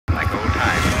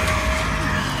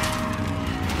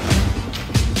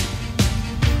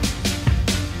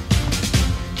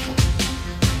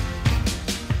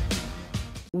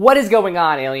What is going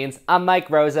on, aliens? I'm Mike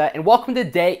Rosa, and welcome to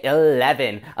day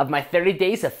 11 of my 30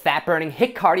 days of fat-burning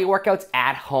HIIT cardio workouts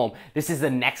at home. This is the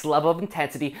next level of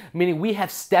intensity, meaning we have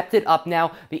stepped it up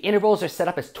now. The intervals are set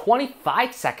up as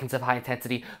 25 seconds of high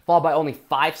intensity, followed by only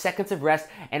 5 seconds of rest,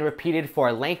 and repeated for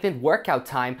a lengthened workout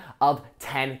time of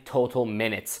 10 total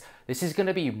minutes. This is going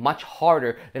to be much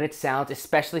harder than it sounds,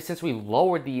 especially since we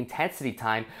lowered the intensity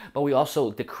time, but we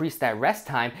also decreased that rest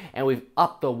time, and we've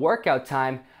upped the workout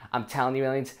time. I'm telling you,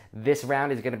 aliens, this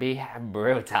round is going to be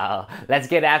brutal. Let's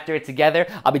get after it together.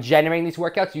 I'll be generating these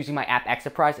workouts using my app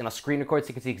Exercise, and I'll screen record so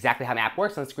you can see exactly how my app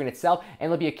works on the screen itself,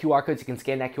 and there'll be a QR code so you can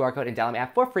scan that QR code and download my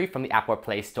app for free from the App or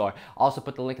Play Store. I'll also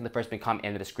put the link in the first pinned comment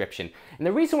in the description. And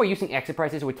the reason we're using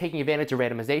Exercise is we're taking advantage of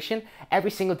randomization.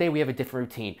 Every single day we have a different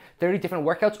routine, 30 different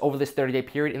workouts over this 30-day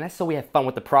period, and that's so we have fun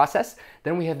with the process.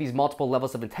 Then we have these multiple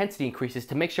levels of intensity increases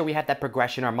to make sure we have that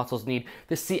progression our muscles need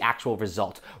to see actual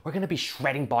results. We're going to be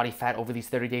shredding body fat over these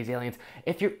 30 days, aliens.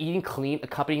 If you're eating clean,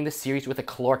 accompanying this series with a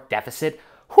caloric deficit,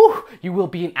 whew, you will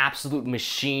be an absolute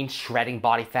machine shredding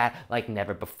body fat like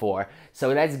never before. So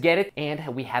let's get it,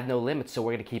 and we have no limits, so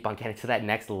we're gonna keep on getting to that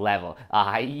next level.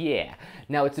 Yeah.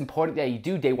 Now it's important that you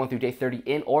do day 1 through day 30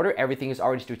 in order. Everything is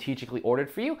already strategically ordered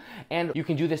for you, and you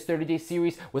can do this 30-day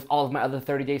series with all of my other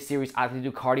 30-day series. I like to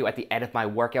do cardio at the end of my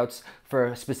workouts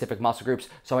for specific muscle groups,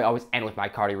 so I always end with my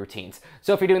cardio routines.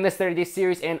 So if you're doing this 30-day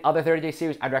series and other 30-day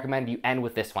series, I'd recommend you end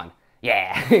with this one.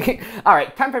 Yeah. All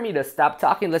right, time for me to stop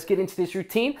talking. Let's get into this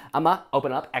routine. I'ma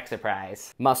open up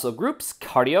Exercise. Muscle groups,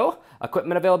 cardio,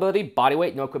 equipment availability, body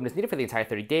weight, no equipment is needed for the entire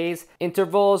 30 days.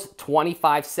 Intervals,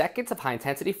 25 seconds of high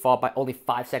intensity, followed by only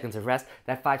 5 seconds of rest.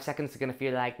 That 5 seconds is gonna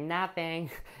feel like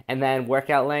nothing. And then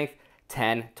workout length,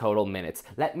 10 total minutes.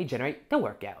 Let me generate the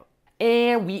workout.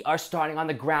 And we are starting on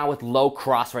the ground with low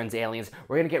cross runs, aliens.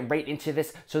 We're gonna get right into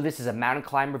this. So this is a mountain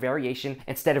climber variation.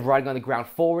 Instead of riding on the ground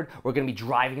forward, we're gonna be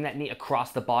driving that knee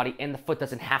across the body, and the foot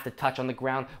doesn't have to touch on the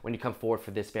ground when you come forward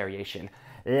for this variation.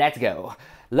 Let's go.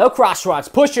 Low cross runs,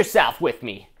 push yourself with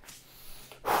me.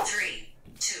 3,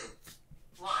 2,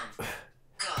 1, go.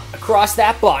 Across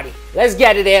that body. Let's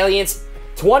get it, aliens.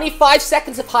 25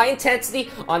 seconds of high intensity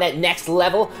on that next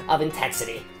level of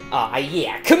intensity.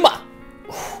 Yeah, come on.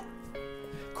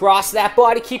 Cross that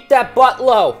body, keep that butt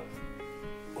low.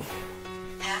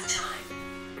 Half time.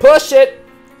 Push it.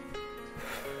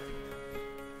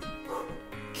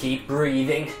 Keep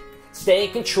breathing. Stay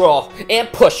in control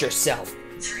and push yourself.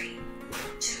 3,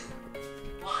 2,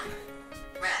 1,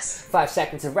 rest. 5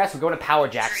 seconds of rest. We're going to power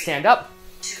jack. Stand up.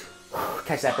 2,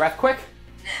 Catch that breath quick.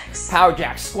 next. Power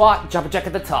jack, squat, jumping jack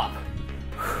at the top.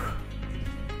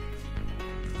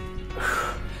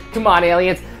 Come on,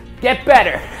 aliens. Get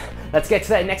better. Let's get to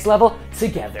that next level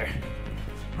together.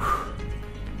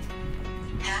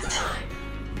 Half time.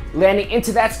 Landing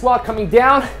into that squat, coming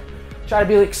down. Try to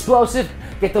be explosive.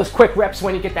 Get those quick reps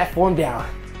when you get that form down.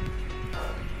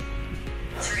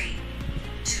 3,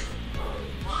 2,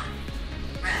 1,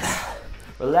 rest.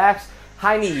 Relax.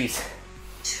 High knees.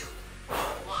 2,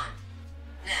 1,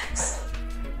 next.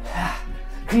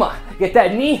 Come on. Get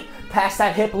that knee past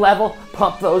that hip level.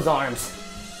 Pump those arms.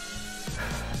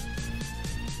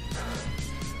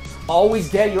 Always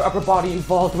get your upper body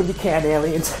involved when you can,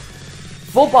 aliens.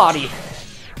 Full body.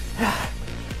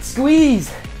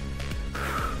 Squeeze.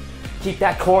 Keep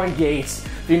that core engaged.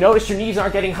 If you notice your knees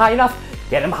aren't getting high enough,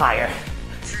 get them higher.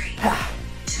 3,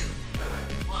 2,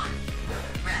 1,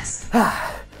 rest.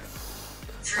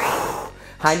 3,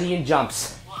 High knee and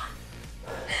jumps. 1,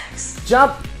 next.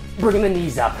 Jump, bringing the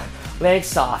knees up. Legs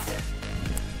soft.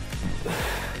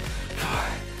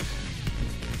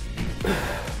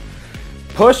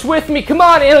 Push with me, come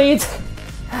on, aliens.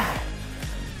 Half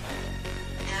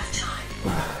time.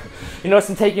 You notice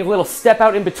I'm taking a little step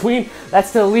out in between.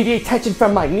 That's to alleviate tension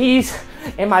from my knees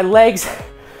and my legs,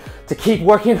 to keep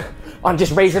working on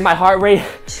just raising my heart rate,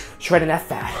 shredding that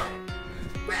fat.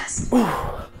 Rest. 3,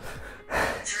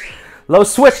 Low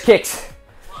switch kicks.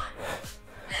 1,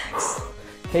 next.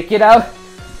 Kick it out.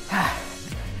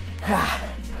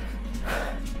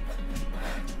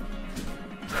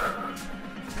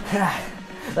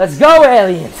 Let's go,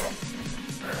 aliens.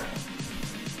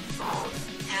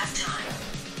 Half time.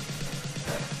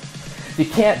 If you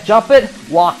can't jump it,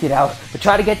 walk it out. But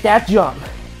try to get that jump.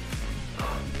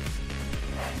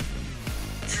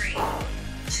 3, 2,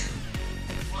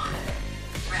 1,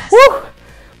 rest. Woo!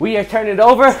 We are turning it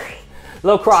over.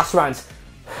 Low cross runs.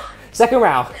 Second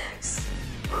round. Next.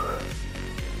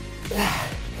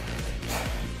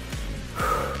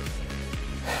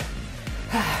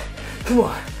 Come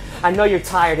on. I know you're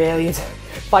tired, aliens.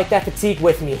 Fight that fatigue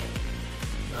with me.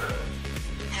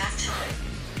 Half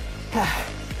time.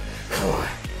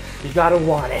 You gotta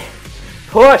want it.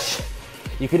 Push.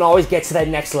 You can always get to that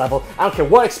next level. I don't care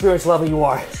what experience level you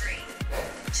are. 3,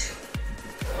 2,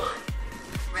 1.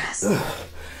 Rest.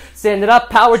 Stand it up,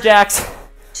 power jacks.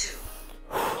 2,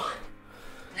 1.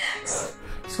 Next.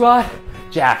 Squat,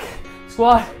 jack.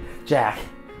 Squat, jack.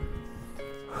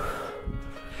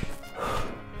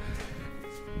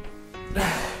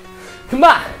 Come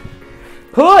on.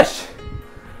 Push.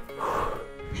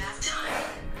 Half time.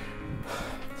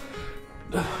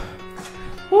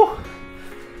 Woo.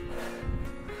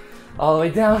 All the way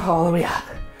down, all the way up.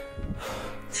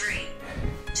 3,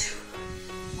 2,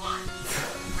 1.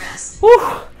 Rest. Woo.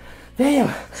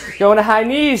 Damn. Going to high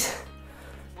knees.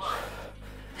 1.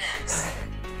 Next.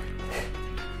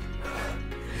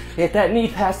 Get that knee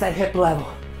past that hip level.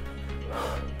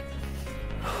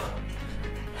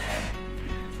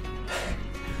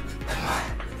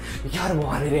 You gotta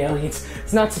want it, aliens.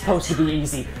 It's not supposed to be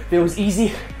easy. If it was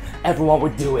easy, everyone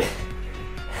would do it.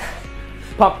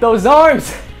 Pump those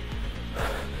arms.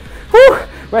 Woo.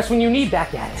 Rest when you need,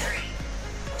 back at it. 3,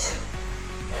 2,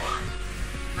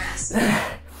 1. Rest.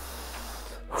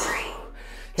 3.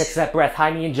 Catch that breath,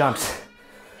 high knee and jumps.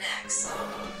 Next.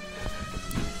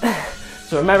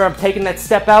 So remember, I'm taking that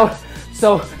step out,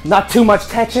 so not too much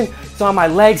tension. It's on my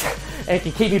legs, and it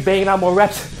can keep me banging out more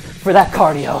reps for that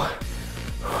cardio.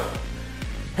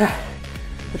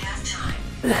 Half time.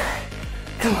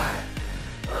 Come on.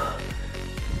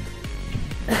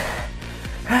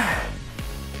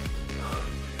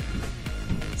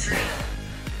 3,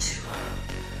 2,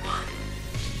 1.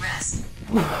 Rest.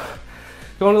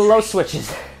 Going to the low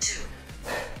switches. 2,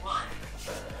 1.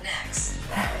 Next.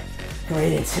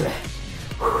 Right into it.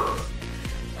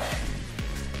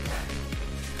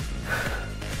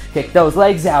 Kick those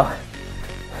legs out.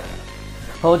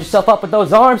 Hold yourself up with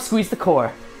those arms, squeeze the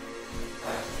core.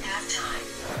 Half time.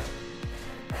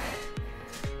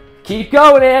 Keep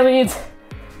going, aliens.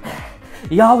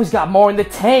 You always got more in the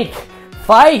tank.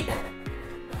 Fight.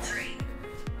 3,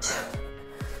 2,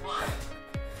 1.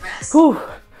 Rest. Whew.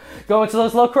 Go into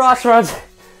those low cross runs. 2,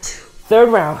 Third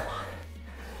round.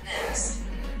 next.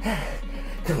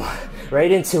 Come on,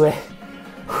 right into it.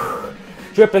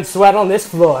 Dripping sweat on this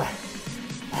floor.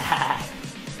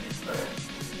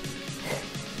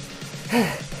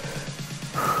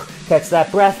 Catch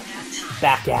that breath,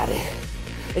 back at it.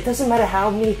 It doesn't matter how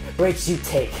many breaks you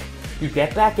take. You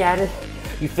get back at it,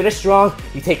 you finish strong,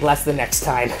 you take less the next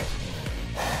time. 3,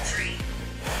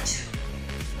 2,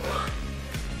 1.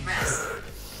 Rest.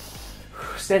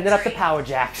 Standing up the power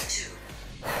jacks. 2,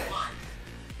 1.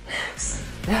 Next.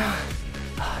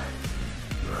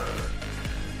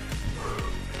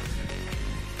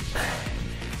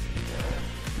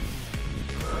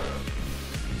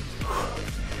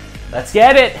 Let's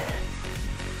get it.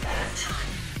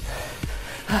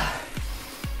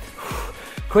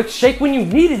 Quick shake when you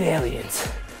need it, aliens.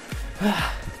 3,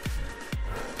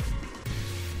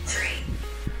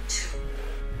 2,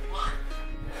 1.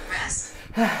 Rest.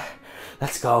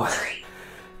 Let's go. 3,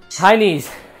 High knees.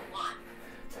 1.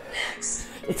 Next.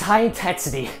 It's high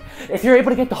intensity. If you're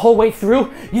able to get the whole way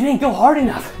through, you didn't go hard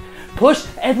enough. Push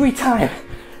every time.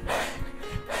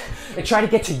 And try to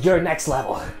get to your next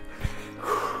level.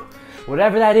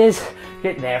 Whatever that is,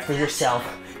 get there for yourself.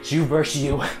 It's you versus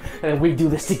you. And we do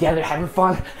this together, having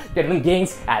fun, getting the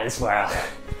gains out of this world.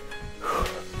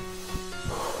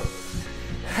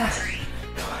 3,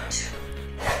 2,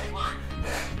 1.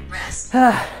 Rest.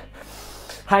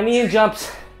 High knee and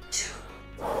jumps. 2,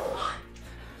 1.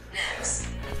 Next.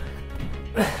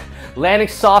 Landing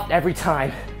soft every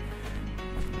time.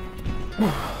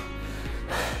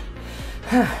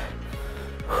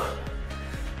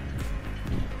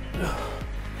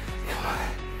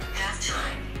 Half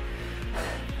time.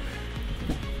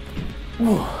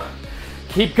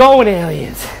 Keep going,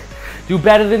 aliens. Do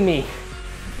better than me.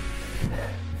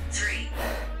 3,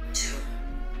 2,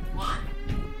 1.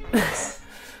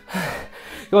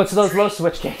 Go into those low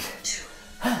switch kicks.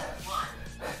 2, 1.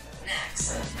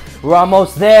 Next. We're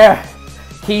almost there.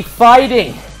 Keep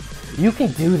fighting. You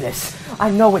can do this.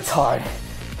 I know it's hard.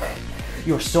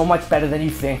 You're so much better than you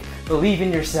think. Believe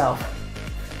in yourself.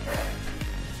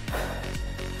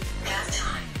 Half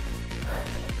time.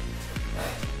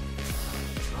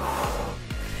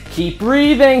 Keep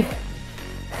breathing. 3,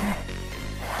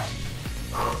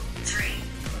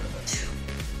 2,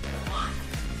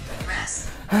 1. Rest.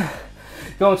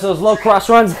 Go into those low cross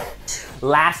runs.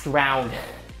 Last round.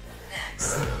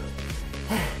 Next.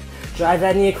 Drive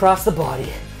that knee across the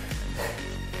body.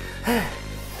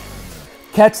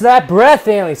 Catch that breath,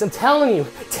 aliens. I'm telling you,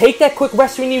 take that quick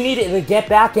rest when you need it and then get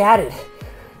back at it.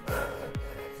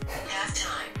 Half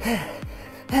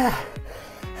time.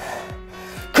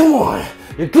 Come on,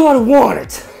 you're gonna want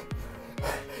it.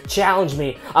 Challenge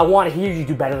me. I want to hear you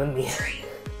do better than me. 3,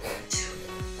 2,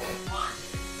 1.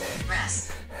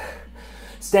 Rest.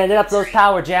 Stand it up to those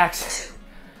power jacks.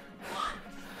 2, 1.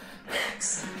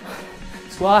 Next.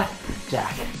 Squat,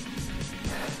 jack.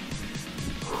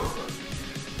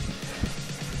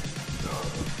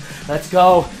 Let's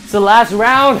go. It's the last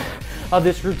round of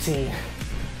this routine.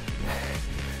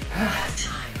 Half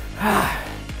time.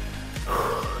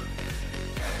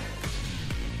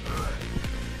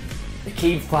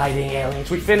 Keep fighting, aliens.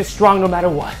 We finish strong no matter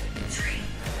what. 3,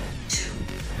 2,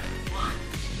 1.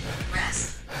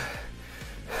 Rest.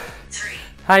 3,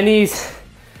 High knees.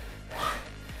 1.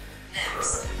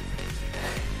 Next.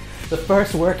 The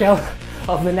first workout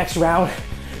of the next round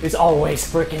is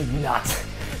always freaking nuts.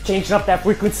 Changing up that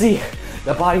frequency,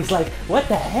 the body's like, what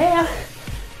the hell?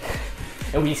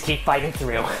 And we just keep fighting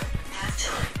through. Half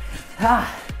time.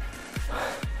 Ah.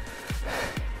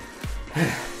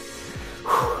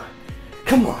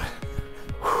 Come on.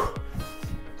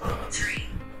 3,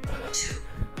 2,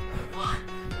 1.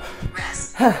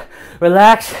 Rest.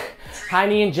 Relax. High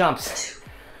knee and jumps. 2,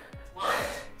 1.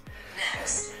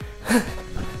 Next.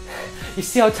 You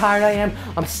see how tired I am?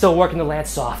 I'm still working to land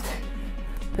soft.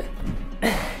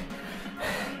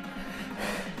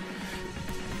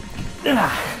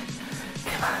 Half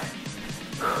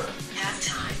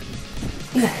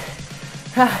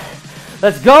time.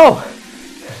 Let's go.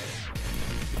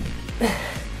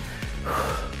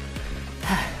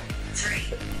 3,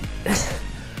 2,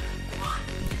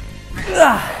 1.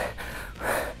 Rest.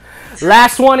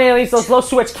 Last one, aliens. Those low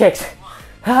switch kicks.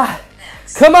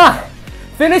 Next. Come on.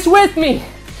 Finish with me.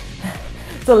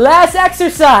 It's the last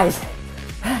exercise.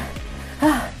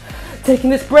 Taking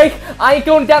this break. I ain't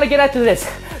going down again after this.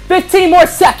 15 more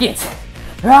seconds.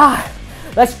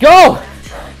 Let's go.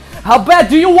 How bad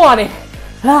do you want it?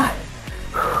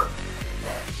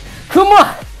 Come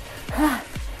on.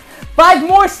 5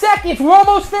 more seconds. We're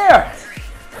almost there. 3,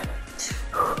 2,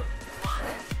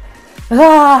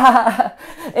 1.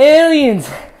 Aliens.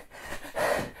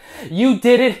 You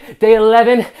did it. Day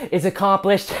 11 is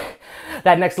accomplished.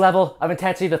 That next level of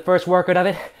intensity, the first workout of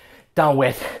it, done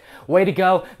with. Way to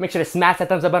go. Make sure to smash that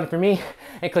thumbs up button for me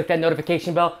and click that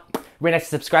notification bell right next to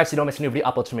subscribe so you don't miss a new video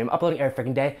uploads from me. I'm uploading every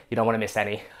freaking day. You don't want to miss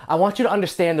any. I want you to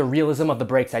understand the realism of the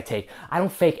breaks I take. I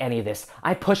don't fake any of this.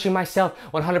 I'm pushing myself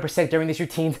 100% during these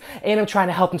routines, and I'm trying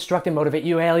to help instruct and motivate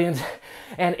you aliens.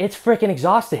 And it's freaking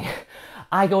exhausting.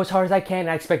 I go as hard as I can, and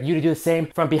I expect you to do the same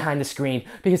from behind the screen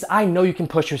because I know you can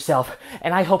push yourself,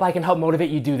 and I hope I can help motivate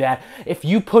you do that. If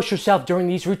you push yourself during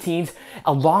these routines,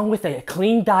 along with a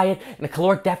clean diet and a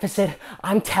caloric deficit,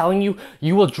 I'm telling you,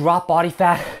 you will drop body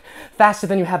fat faster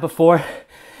than you have before.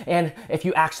 And if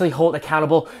you actually hold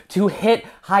accountable to hit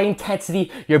high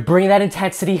intensity, you're bringing that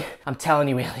intensity, I'm telling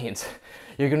you, aliens,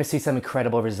 you're gonna see some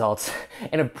incredible results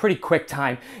in a pretty quick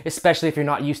time, especially if you're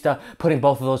not used to putting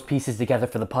both of those pieces together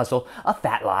for the puzzle of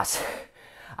fat loss.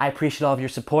 I appreciate all of your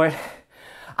support.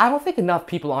 I don't think enough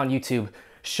people on YouTube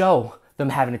show them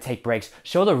having to take breaks,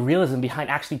 show the realism behind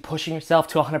actually pushing yourself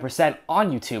to 100%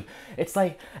 on YouTube. It's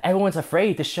like everyone's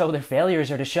afraid to show their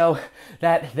failures or to show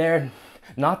that they're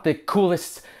not the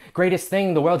coolest, greatest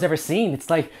thing the world's ever seen. It's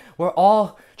like we're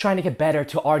all trying to get better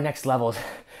to our next levels.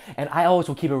 And I always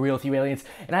will keep it real with you aliens,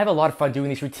 and I have a lot of fun doing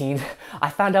these routines. I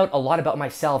found out a lot about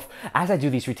myself as I do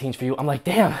these routines for you. I'm like,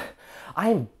 damn, I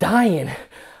am dying.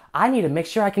 I need to make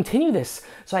sure I continue this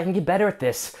so I can get better at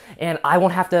this, and I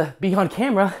won't have to be on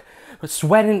camera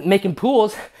sweating, making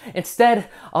pools. Instead,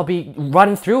 I'll be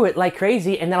running through it like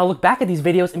crazy, and then I'll look back at these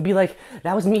videos and be like,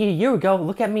 that was me a year ago,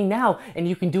 look at me now, and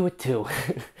you can do it too.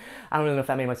 I don't really know if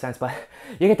that made much sense, but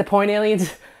you get the point,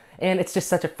 aliens. And it's just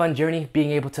such a fun journey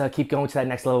being able to keep going to that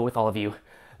next level with all of you.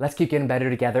 Let's keep getting better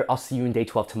together. I'll see you in day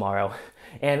 12 tomorrow.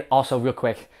 And also, real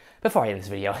quick, before I end this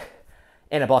video,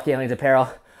 Anabolic Aliens apparel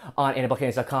on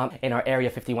anabolicaliens.com in our Area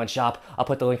 51 shop. I'll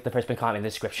put the link to the first pin comment in the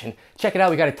description. Check it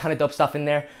out. We got a ton of dope stuff in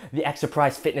there. The Extra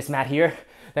Prize fitness mat here.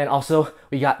 Then also,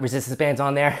 we got resistance bands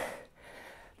on there.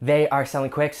 They are selling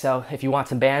quick, so if you want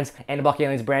some bands, Anabolic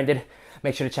Aliens branded,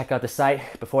 make sure to check out the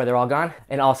site before they're all gone.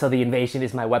 And also The Invasion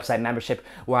is my website membership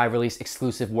where I release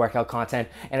exclusive workout content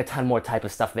and a ton more type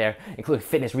of stuff there, including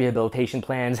fitness rehabilitation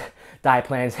plans, diet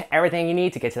plans, everything you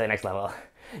need to get to the next level.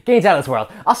 Gains out of this world.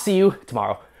 I'll see you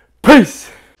tomorrow.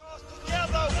 Peace!